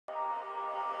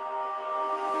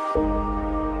You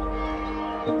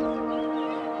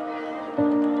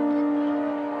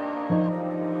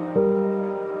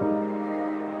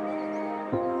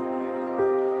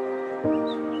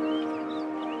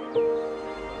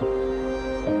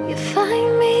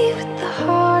find me with the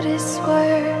hardest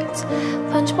words,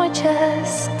 punch my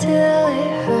chest till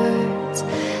it hurts,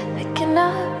 picking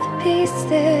up the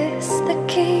pieces that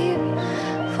keep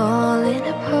falling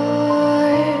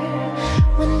apart.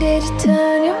 When did you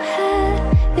turn your head,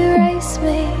 erase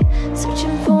me,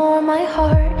 searching for my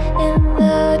heart in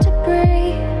the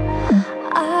debris?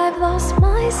 I've lost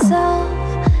myself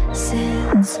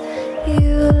since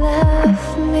you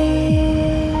left me.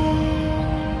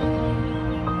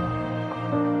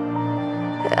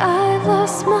 I've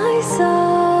lost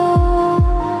myself.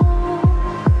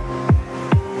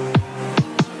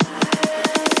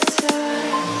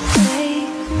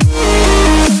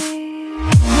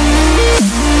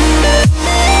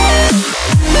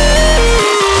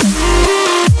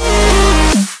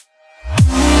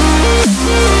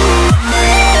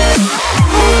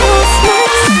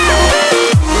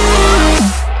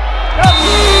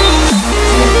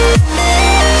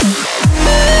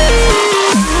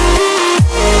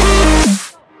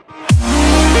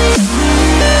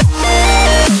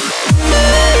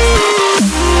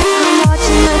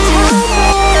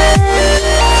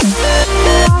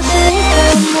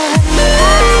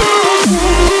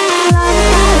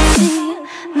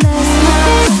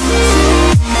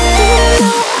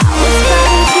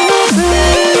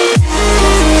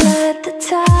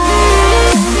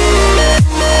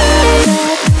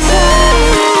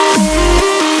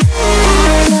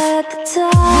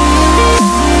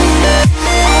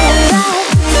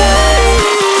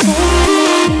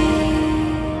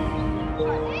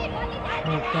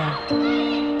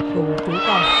 Cựu chủ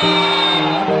công của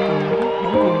đội tuyển bóng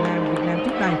chuyền nam Việt Nam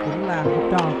trước đây cũng là học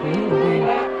trò của huấn luyện viên.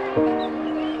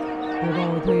 Vừa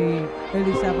rồi thì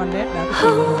Alyssa Valdez đã thực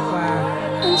hiện vượt qua.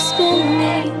 I'm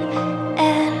spinning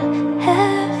and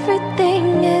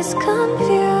everything is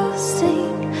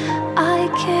confusing. I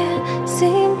can't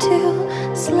seem to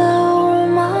slow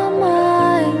my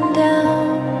mind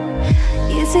down.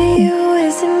 Is it you,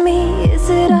 is it me, is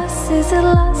it us, is it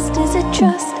lust, is it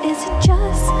trust, is it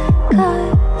just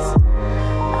 'cause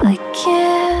I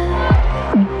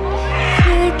can't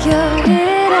figure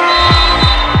it out?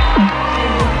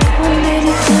 When did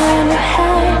you turn your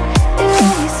head,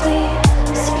 erase me,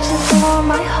 searching for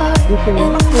my heart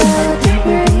in the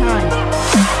debris?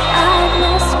 I've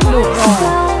lost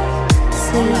myself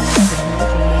since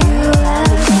you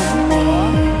left me.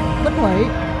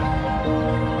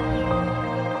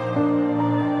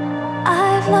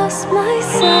 I've lost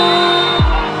myself.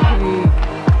 Thì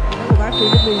cô gái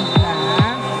Philippines đã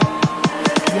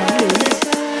dẫn điểm.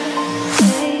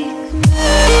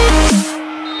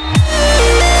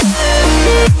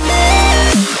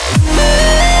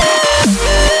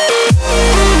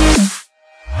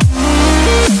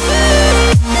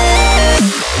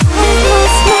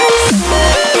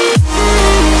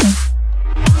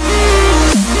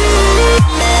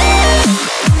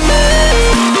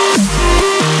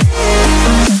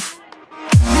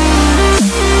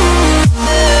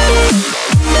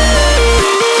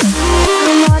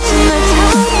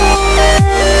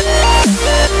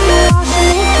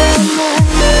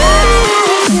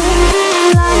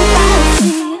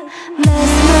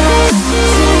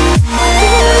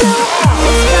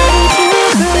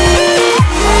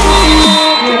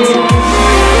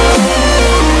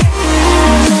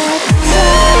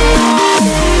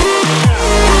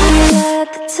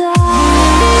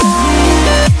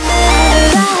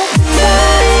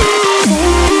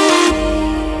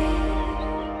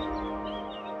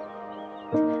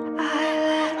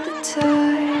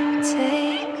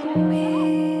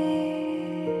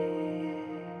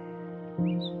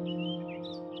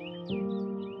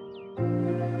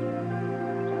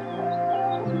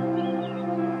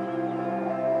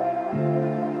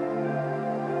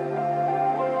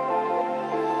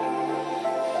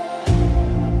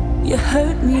 You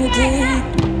hurt me, you did,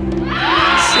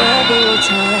 several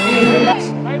times.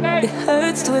 It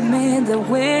hurts to admit that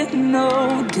we're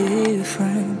no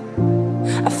different.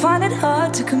 I find it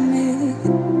hard to commit,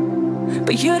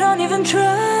 but you don't even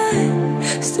try.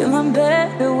 Still I'm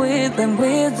better with than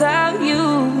without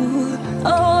you.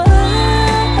 Oh,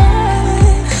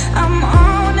 I'm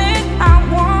on it, I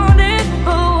want it,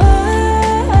 but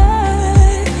why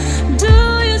do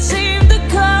you seem to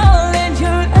call in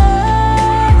your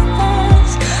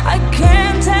eyes? I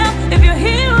can't tell if you're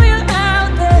here or you're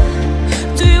out there.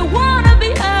 Do you wanna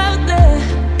be out there?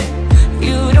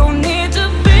 You don't need to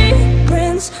be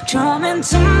Prince Charming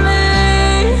to me.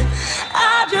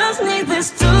 I just need this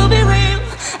to be real.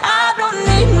 I don't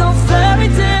need no fairy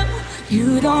tale.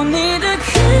 You don't need to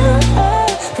kill her,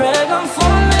 pregnant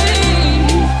for me.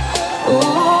 Ooh,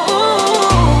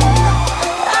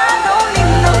 I don't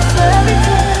need no fairy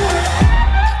tale.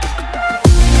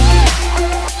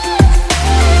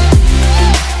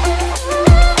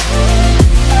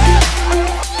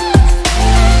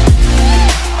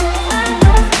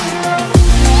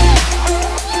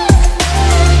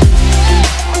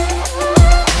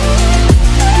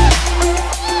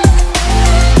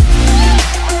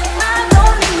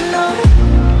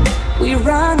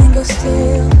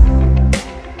 Still,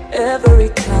 every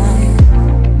time,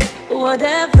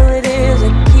 whatever it is,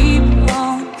 I keep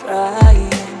on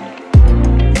trying.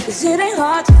 'Cause it ain't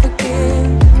hard to forgive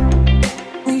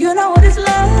when you know what it's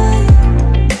like.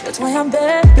 That's why I'm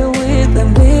better